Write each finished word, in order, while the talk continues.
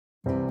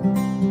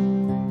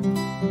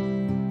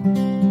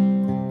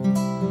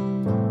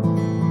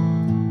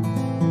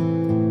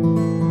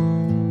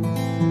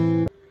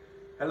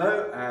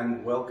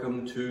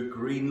welcome to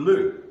Green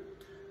Loo.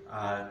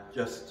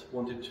 Just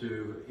wanted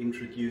to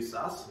introduce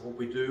us, what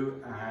we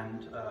do,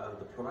 and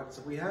the products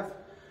that we have.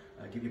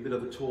 Give you a bit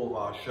of a tour of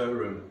our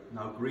showroom.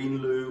 Now, Green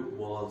Loo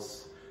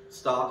was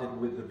started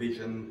with the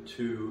vision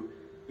to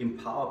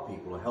empower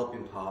people, or help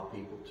empower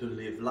people to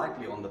live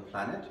lightly on the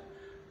planet,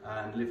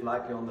 and live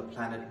lightly on the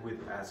planet with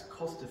as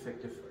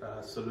cost-effective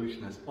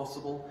solution as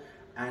possible,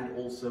 and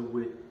also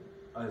with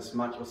as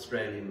much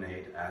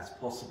Australian-made as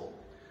possible.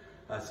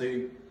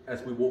 So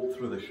as we walk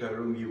through the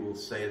showroom, you will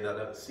see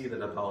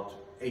that about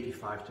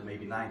 85 to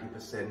maybe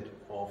 90%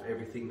 of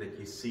everything that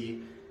you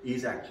see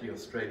is actually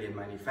Australian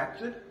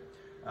manufactured,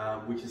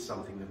 which is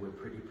something that we're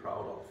pretty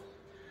proud of.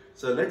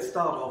 So let's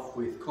start off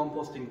with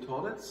composting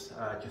toilets,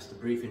 just a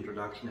brief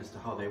introduction as to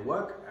how they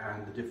work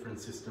and the different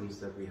systems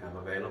that we have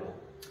available.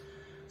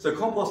 So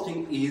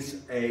composting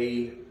is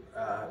a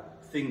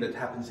thing that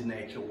happens in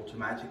nature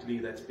automatically,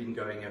 that's been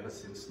going ever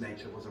since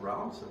nature was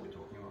around, so we're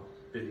talking about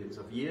billions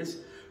of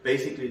years.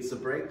 Basically, it's a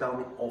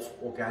breakdown of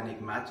organic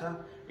matter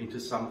into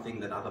something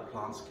that other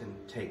plants can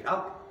take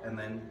up and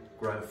then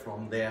grow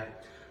from there.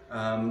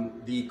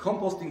 The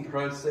composting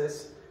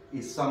process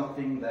is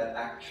something that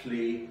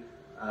actually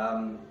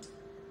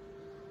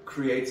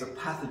creates a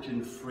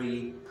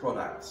pathogen-free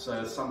product.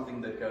 So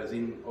something that goes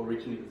in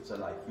originally, so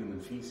like human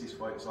feces,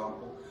 for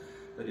example,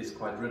 that is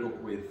quite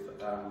riddled with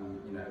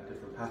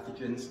different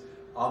pathogens.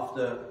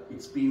 After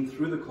it's been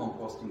through the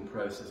composting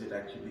process, it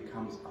actually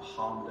becomes a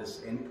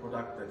harmless end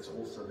product that's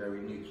also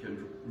very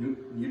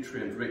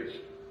nutrient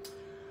rich.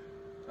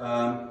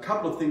 A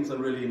couple of things are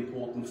really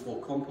important for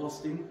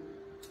composting.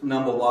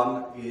 Number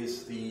one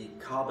is the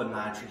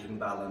carbon-nitrogen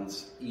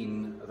balance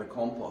in the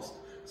compost.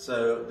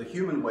 So the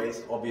human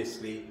waste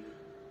obviously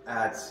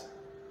adds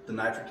the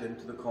nitrogen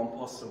to the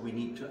compost, so we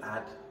need to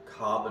add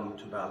carbon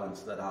to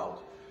balance that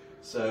out.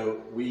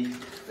 So we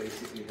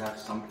basically have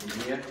something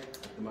here.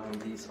 At the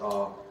moment, these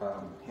are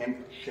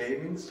hemp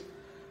shavings.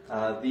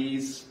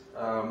 These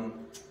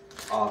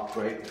are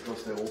great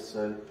because they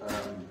also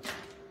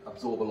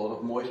absorb a lot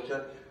of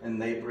moisture, and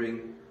they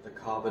bring the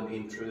carbon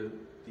into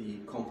the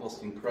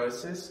composting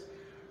process.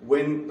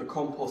 When the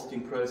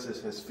composting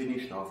process has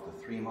finished after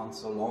 3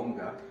 months or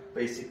longer,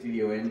 basically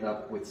you end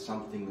up with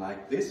something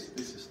like this.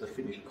 This is the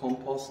finished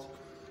compost,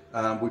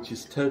 which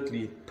is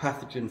totally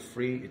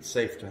pathogen-free, it's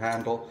safe to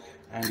handle,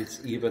 and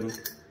it's even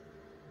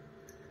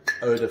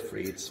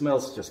odor-free. It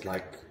smells just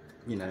like,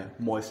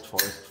 moist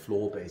forest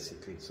floor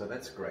basically, so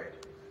that's great.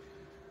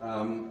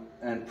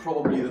 And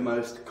probably the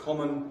most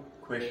common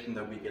question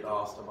that we get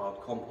asked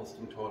about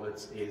composting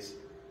toilets is,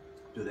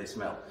 do they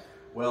smell?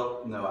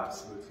 Well, no,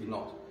 absolutely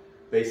not.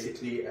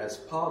 Basically, as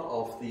part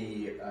of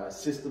the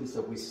systems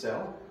that we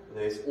sell,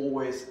 there's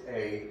always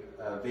a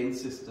vent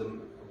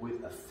system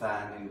with a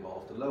fan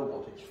involved. A low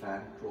voltage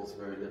fan draws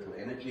very little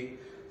energy.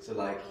 So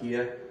like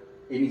here,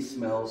 any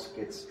smells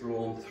gets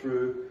drawn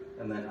through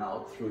and then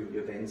out through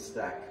your vent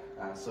stack,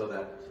 so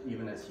that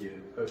even as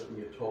you open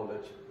your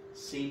toilet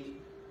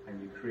seat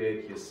and you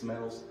create your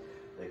smells,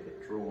 they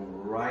get drawn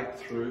right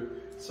through.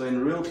 So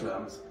in real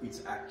terms,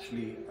 it's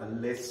actually a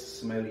less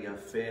smelly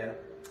affair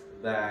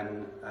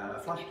than a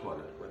flush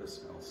toilet, where the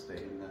smells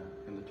stay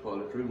in the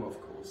toilet room,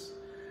 of course.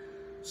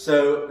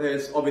 So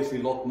there's obviously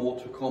a lot more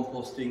to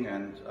composting,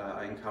 and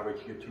I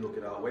encourage you to look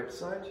at our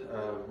website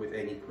with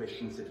any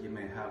questions that you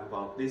may have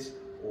about this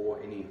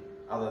or any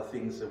other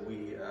things that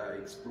we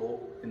explore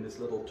in this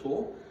little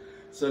tour.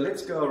 So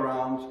let's go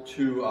around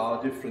to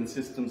our different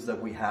systems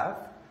that we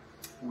have.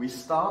 We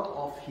start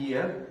off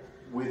here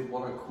with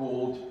what are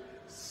called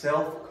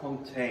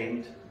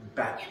self-contained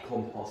batch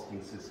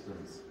composting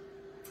systems.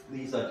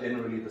 These are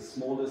generally the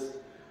smallest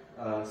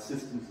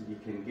systems that you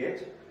can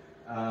get.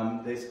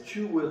 There's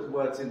two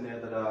words in there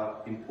that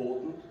are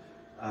important.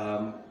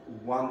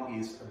 One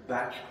is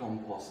batch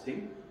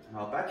composting.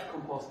 Now, batch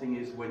composting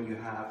is when you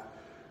have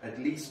at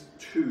least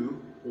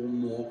 2 or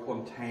more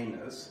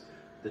containers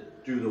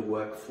that do the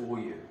work for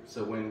you.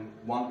 So when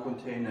one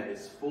container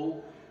is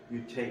full, you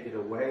take it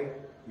away,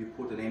 you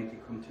put an empty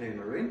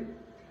container in,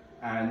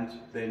 and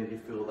then you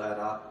fill that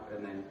up,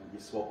 and then you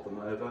swap them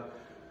over,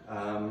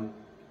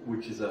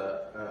 which is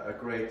a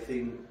great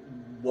thing.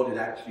 What it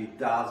actually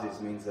does is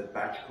means that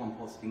batch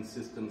composting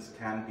systems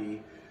can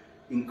be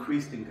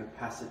increased in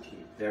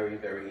capacity very,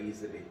 very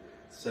easily.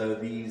 So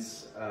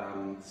these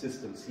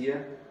systems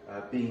here,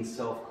 being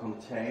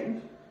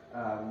self-contained,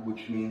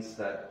 which means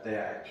that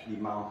they're actually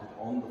mounted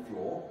on the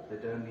floor, they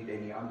don't need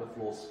any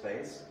underfloor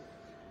space,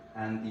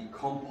 and the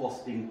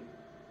composting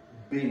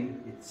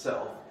bin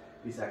itself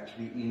is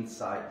actually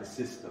inside the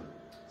system.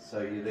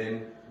 So you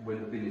then,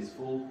 when the bin is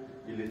full,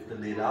 you lift the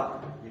lid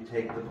up, you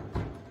take the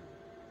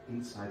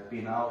inside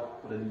bin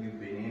out, put a new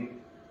bin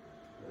in.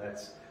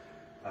 That's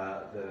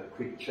the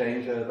quick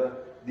changeover.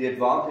 The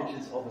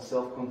advantages of a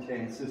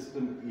self-contained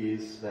system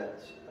is that,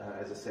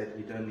 as I said,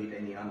 you don't need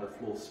any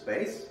underfloor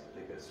space.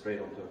 They go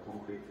straight onto a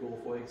concrete floor,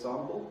 for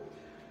example.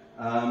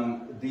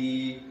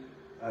 The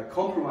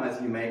compromise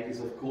you make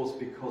is, of course,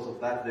 because of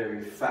that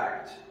very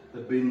fact,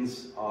 the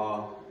bins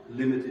are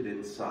limited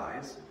in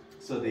size.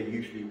 so they're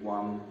usually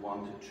one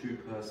to two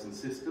person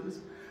systems.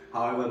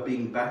 However,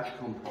 being batch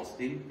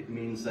composting, it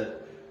means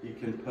that you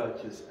can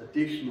purchase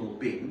additional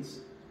bins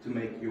to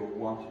make your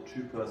 1 to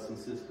 2 person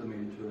system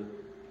into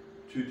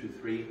a 2 to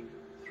 3,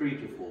 3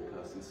 to 4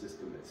 person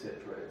system, etc.,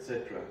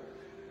 etc.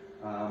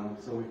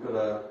 So we've got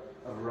a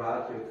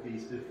variety of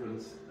these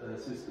different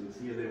systems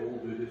here. They all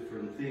do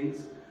different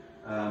things.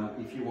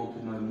 If you want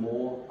to know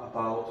more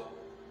about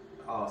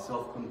our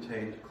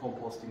self-contained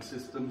composting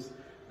systems,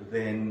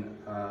 then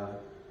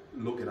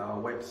look at our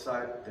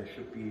website. There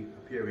should be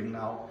appearing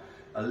now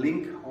a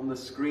link on the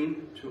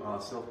screen to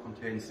our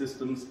self-contained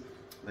systems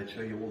that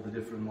show you all the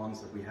different ones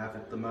that we have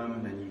at the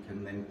moment, and you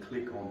can then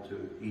click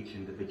onto each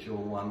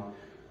individual one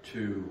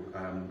to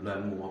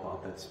learn more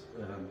about that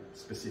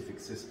specific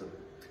system.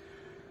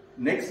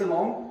 Next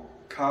along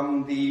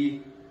come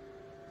the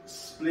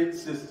split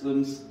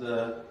systems,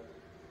 the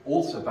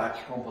also batch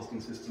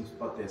composting systems,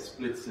 but they're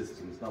split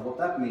systems. Now what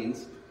that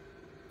means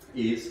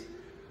is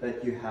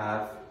that you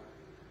have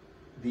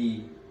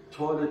the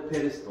toilet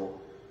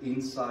pedestal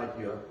inside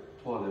your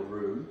toilet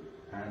room,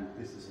 and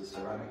this is a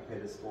ceramic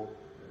pedestal.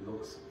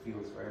 It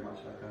feels very much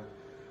like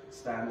a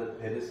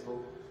standard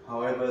pedestal.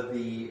 However,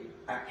 the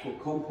actual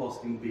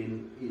composting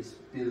bin is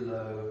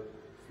below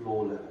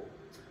floor level.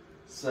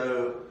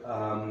 So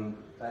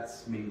that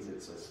means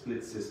it's a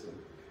split system.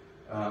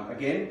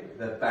 Again,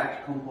 the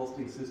batch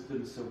composting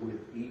system, so with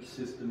each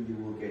system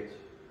you will get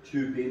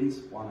 2 bins,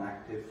 one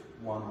active,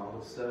 one out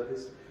of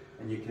service,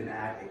 and you can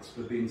add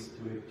extra bins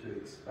to it to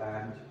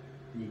expand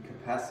the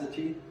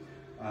capacity.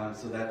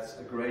 So that's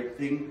a great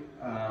thing.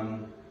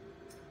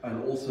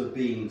 And also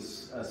being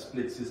a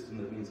split system,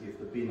 that means you have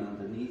the bin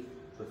underneath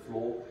the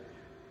floor.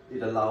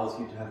 It allows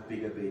you to have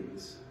bigger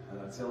bins.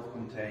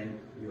 Self-contained,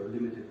 you're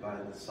limited by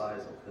the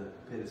size of the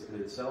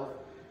pedestal itself.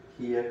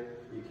 Here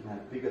you can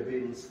have bigger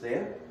bins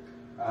there.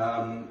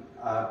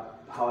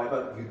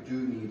 However, you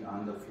do need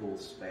underfloor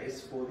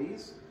space for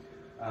these.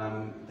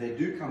 They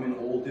do come in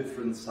all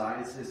different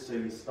sizes, so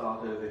you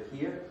start over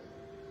here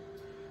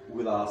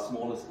with our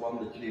smallest one,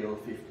 the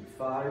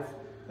GL55.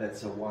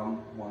 That's a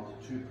 1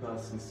 to 2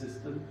 person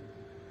system.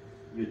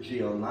 Your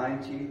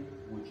GL90,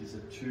 which is a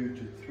 2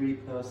 to 3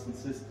 person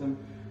system.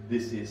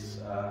 This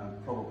is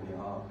probably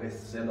our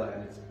best seller,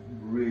 and it's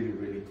really,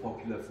 really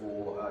popular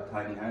for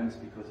tiny homes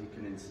because you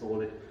can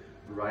install it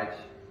right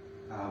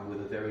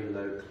with a very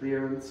low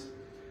clearance.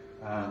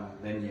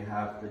 Then you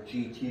have the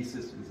GT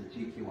systems, the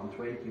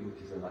GT120,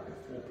 which is like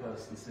a 4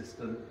 person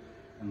system,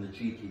 and the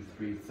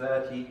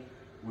GT330,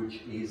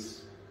 which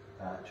is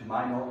to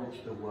my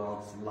knowledge, the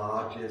world's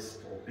largest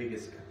or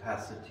biggest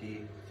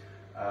capacity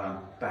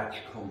batch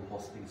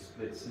composting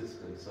split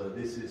system. So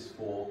this is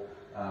for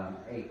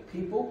 8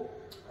 people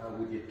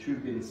with your 2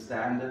 bin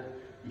standard.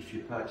 If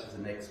you purchase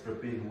an extra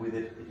bin with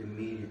it, it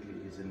immediately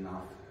is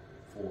enough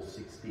for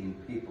 16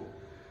 people.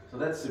 So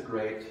that's a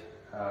great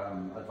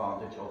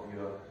advantage of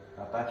your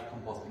batch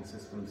composting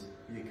systems.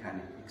 You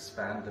can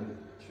expand them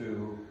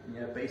to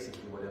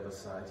basically whatever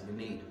size you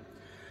need.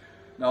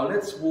 Now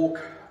let's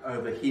walk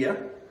over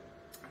here.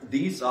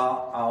 These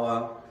are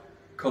our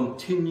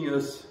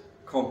continuous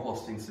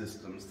composting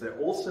systems. They're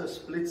also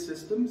split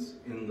systems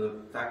in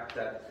the fact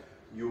that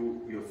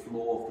your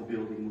floor of the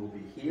building will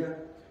be here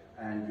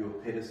and your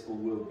pedestal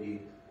will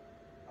be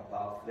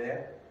above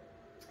there.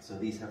 So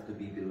these have to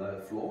be below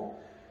floor.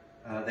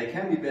 They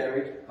can be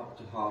buried up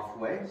to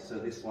halfway, so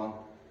this one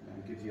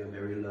gives you a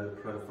very low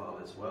profile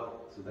as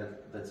well. So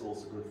that's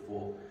also good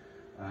for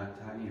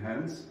tiny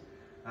homes.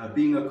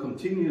 Being a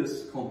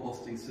continuous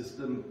composting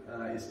system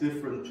is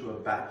different to a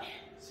batch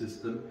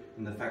system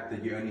in the fact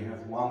that you only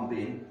have 1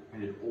 bin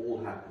and it all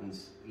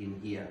happens in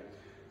here.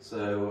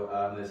 So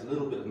there's a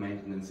little bit of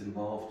maintenance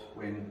involved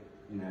when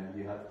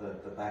you have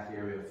the back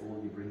area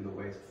full. You bring the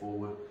waste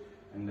forward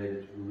and let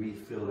it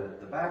refill at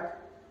the back.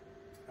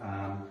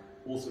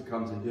 Also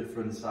comes in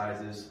different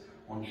sizes.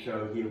 On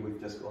show here we've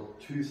just got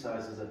 2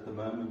 sizes at the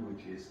moment,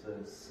 which is the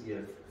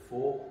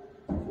CF4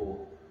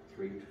 for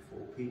 3 to 4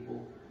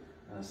 people,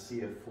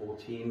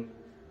 CF14,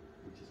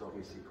 which is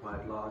obviously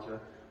quite larger,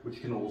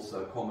 which can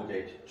also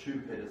accommodate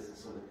 2 pedestals,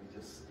 so that you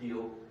just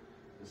steal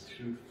this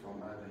chute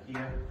from over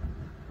here.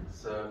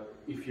 So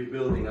if your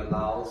building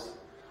allows,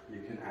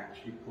 you can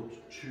actually put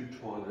 2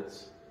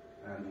 toilets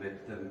and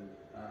let them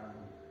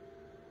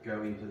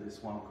go into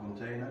this one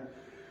container.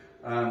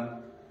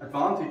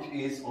 Advantage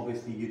is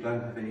obviously you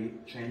don't have any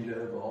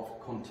changeover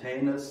of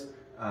containers.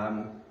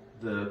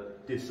 The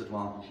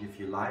disadvantage, if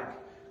you like,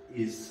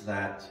 is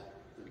that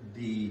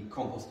the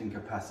composting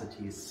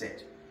capacity is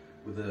set.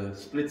 With the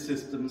split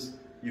systems,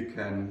 you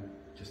can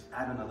just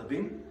add another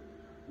bin.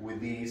 With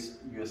these,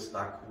 you're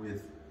stuck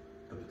with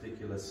the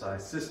particular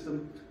size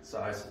system. So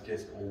I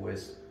suggest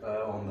always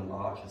on the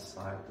larger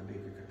side, the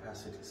bigger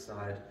capacity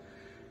side,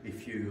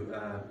 if you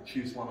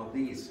choose one of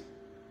these.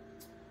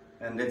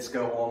 And let's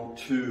go on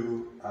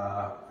to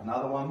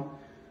another one.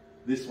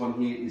 This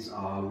one here is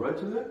our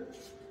Rota.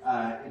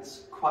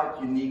 It's quite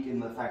unique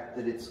in the fact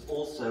that it's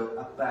also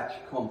a batch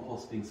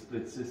composting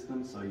split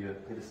system. So your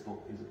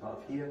pedestal is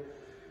above here,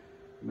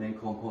 the main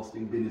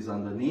composting bin is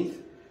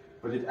underneath.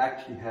 but it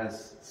actually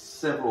has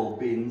several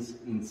bins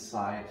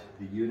inside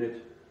the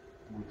unit,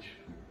 which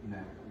you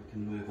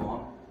can move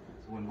on.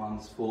 So when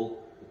one's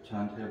full, the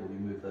turntable, you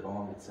move that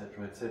on,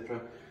 etc.,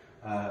 etc.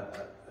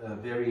 A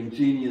very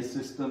ingenious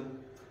system,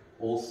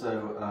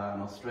 also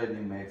an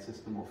Australian-made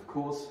system, of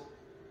course,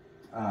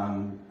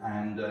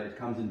 and it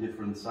comes in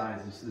different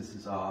sizes. This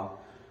is our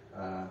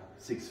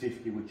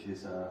 650, which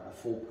is a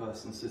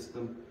 4-person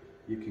system.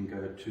 You can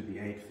go to the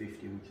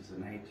 850, which is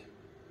an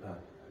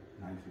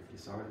 950,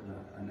 sorry,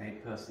 an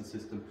 8-person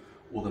system,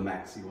 or the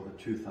Maxi, or the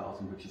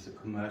 2000, which is a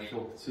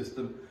commercial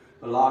system.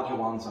 The larger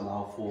ones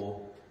allow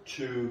for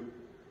 2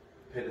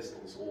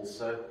 pedestals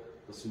also.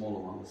 The smaller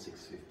one, the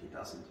 650,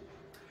 doesn't.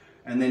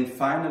 And then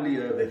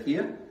finally over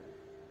here,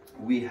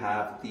 we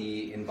have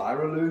the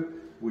Enviro,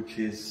 which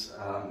is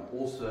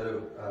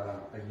also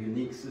a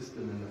unique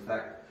system in the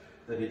fact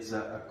that it's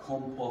a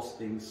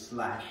composting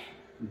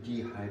 /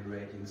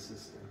 dehydrating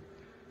system.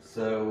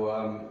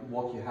 So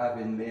what you have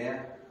in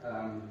there,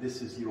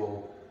 this is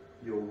your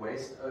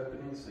waste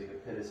opening, so your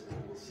pedestal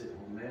will sit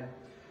on there,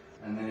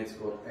 and then it's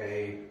got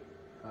a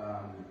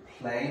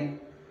plane,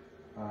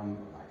 like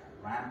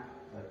a ramp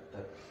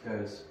that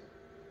goes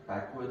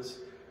backwards,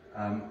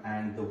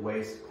 and the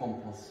waste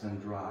composts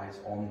and dries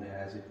on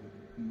there as it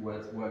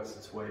works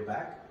its way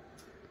back.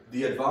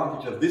 The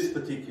advantage of this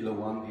particular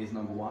one is,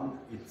 number one,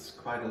 it's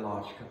quite a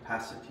large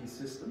capacity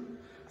system.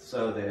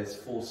 So there's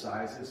 4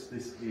 sizes.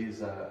 This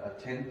is a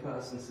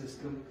 10-person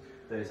system.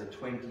 There's a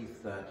 20,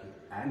 30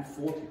 and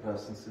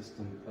 40-person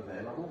system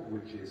available,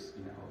 which is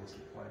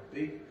obviously quite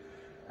big.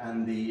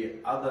 And the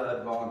other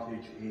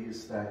advantage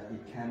is that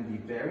it can be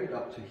buried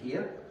up to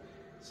here.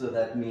 So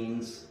that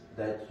means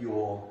that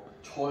your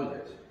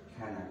toilet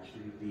can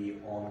actually be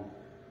on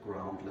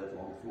ground level,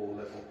 on floor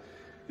level.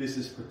 This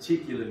is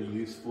particularly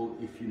useful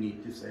if you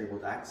need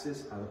disabled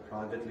access, either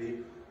privately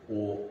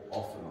or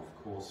often,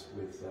 of course,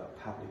 with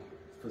public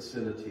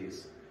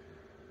facilities.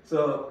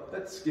 So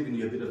that's given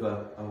you a bit of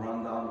a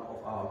rundown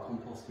of our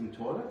composting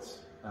toilets,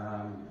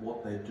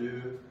 what they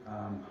do,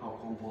 how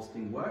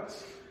composting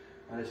works.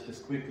 Let's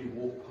just quickly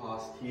walk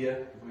past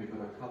here. We've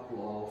got a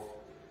couple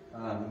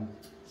of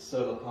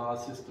solar power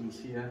systems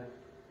here.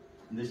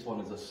 And this one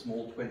is a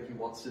small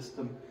 20-watt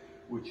system,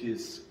 which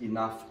is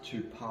enough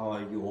to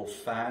power your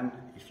fan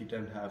if you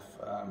don't have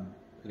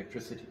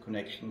electricity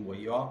connection where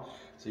you are.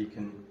 So you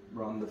can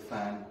run the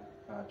fan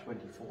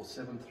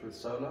 24/7 through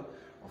solar.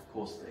 Of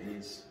course, there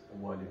is a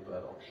whirly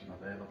bird option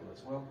available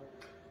as well.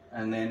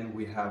 And then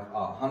we have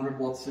our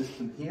 100-watt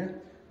system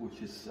here,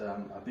 which is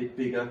a bit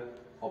bigger.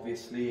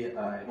 Obviously, it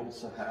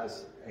also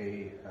has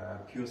a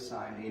pure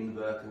sine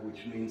inverter,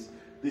 which means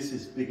this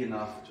is big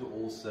enough to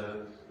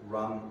also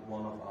run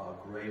one of our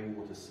grey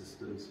water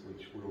systems,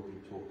 which we'll be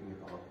talking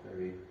about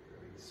very,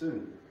 very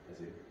soon, as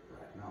in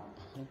right now.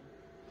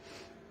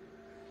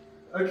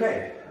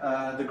 Okay,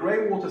 the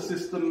grey water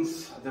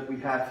systems that we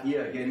have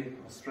here, again,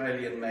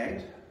 Australian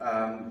made,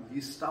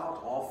 you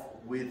start off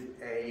with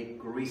a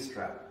grease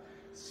trap.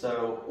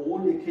 So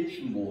all your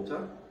kitchen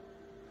water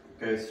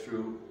goes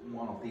through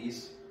one of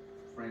these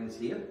friends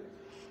here,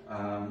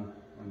 and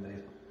they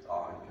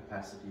are in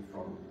capacity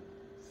from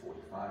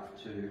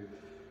 45 to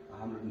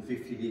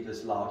 150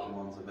 litres, larger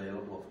ones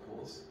available, of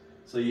course.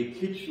 So your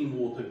kitchen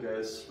water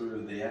goes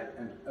through there,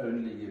 and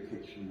only your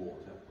kitchen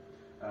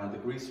water. The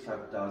grease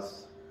trap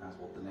does, as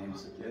what the name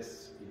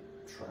suggests,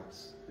 it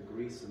traps the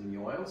grease and the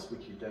oils,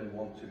 which you don't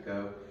want to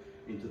go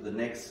into the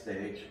next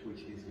stage,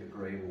 which is your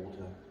grey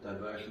water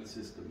diversion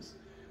systems.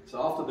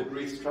 So after the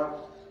grease trap,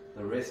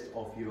 the rest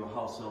of your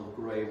household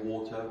grey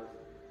water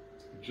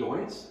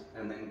joins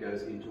and then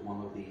goes into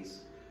one of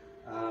these.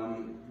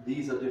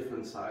 These are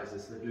different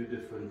sizes, they do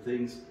different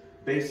things.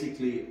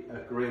 Basically, a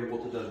grey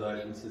water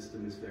diversion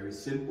system is very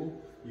simple.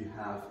 You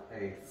have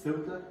a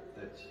filter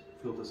that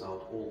filters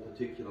out all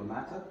particulate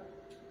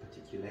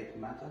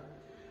matter,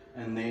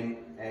 and then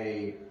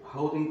a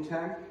holding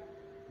tank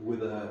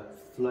with a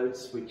float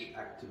switch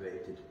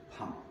activated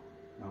pump.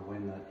 Now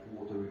when that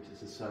water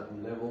reaches a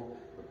certain level,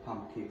 the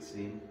pump kicks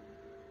in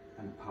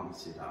and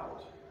pumps it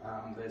out.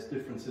 There's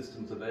different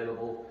systems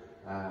available.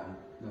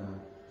 The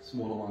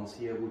smaller ones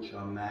here, which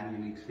are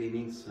manually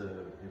cleaning, so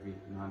every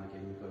now and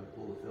again you've got to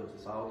pull the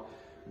filters out,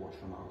 wash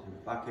them out in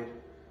a bucket.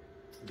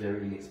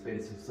 Very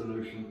inexpensive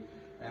solution.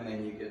 And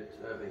then you get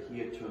over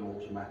here to an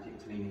automatic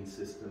cleaning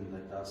system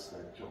that does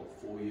that job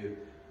for you.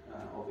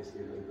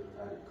 Obviously a little bit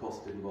of added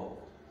cost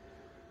involved.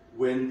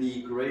 When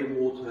the grey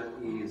water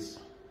is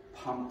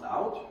pumped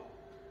out,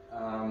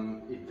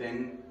 it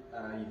then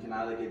you can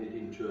either get it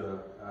into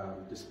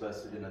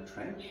disperse it in a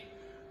trench,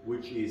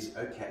 which is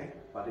okay,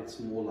 but it's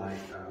more like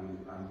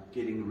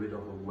getting rid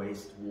of a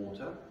waste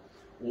water,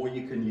 or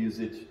you can use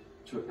it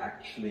to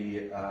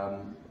actually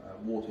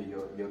water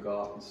your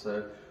garden.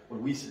 So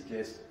what we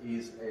suggest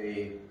is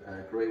a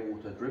grey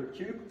water drip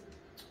tube.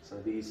 So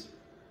these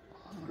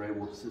grey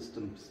water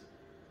systems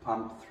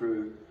pump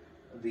through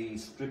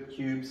these drip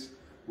tubes,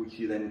 which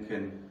you then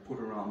can put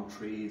around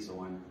trees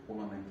or in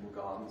ornamental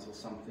gardens or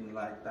something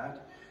like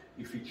that.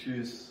 If you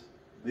choose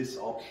this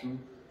option,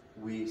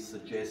 we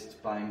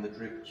suggest buying the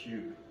drip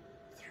tube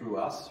through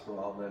us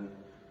rather than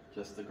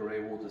just the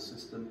grey water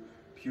system,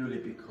 purely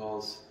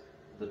because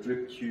the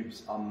drip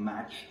tubes are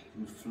matched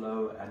in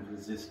flow and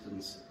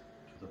resistance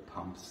to the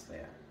pumps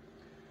there.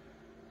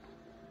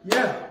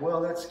 Yeah,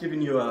 well, that's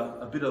given you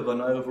a bit of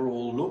an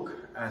overall look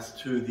as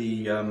to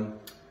the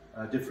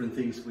different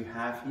things we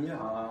have here,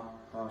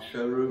 our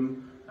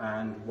showroom,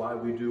 and why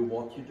we do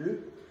what you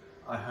do.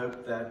 I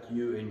hope that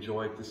you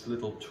enjoyed this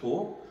little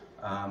tour.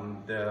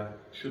 There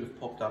should have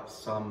popped up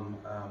some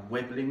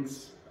web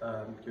links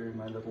during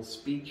my little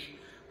speech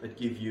that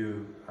give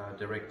you a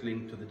direct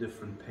link to the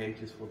different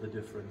pages for the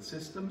different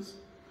systems.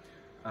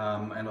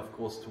 And of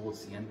course,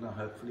 towards the end now,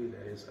 hopefully,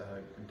 there is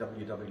a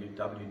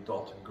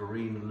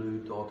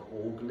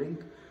www.greenloo.org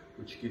link,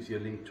 which gives you a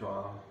link to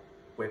our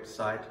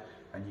website,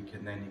 and you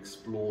can then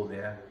explore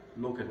there,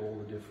 look at all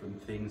the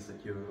different things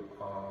that you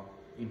are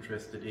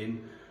interested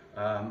in.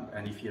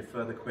 And if you have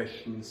further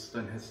questions,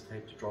 don't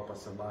hesitate to drop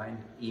us a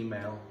line,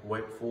 email,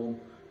 web form,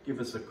 give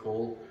us a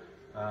call.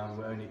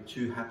 We're only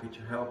too happy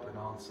to help and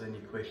answer any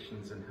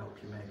questions and help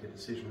you make a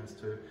decision as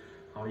to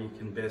how you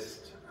can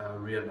best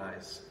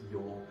realize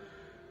your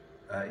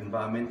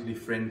environmentally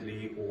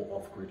friendly or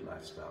off-grid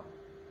lifestyle.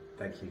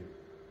 Thank you.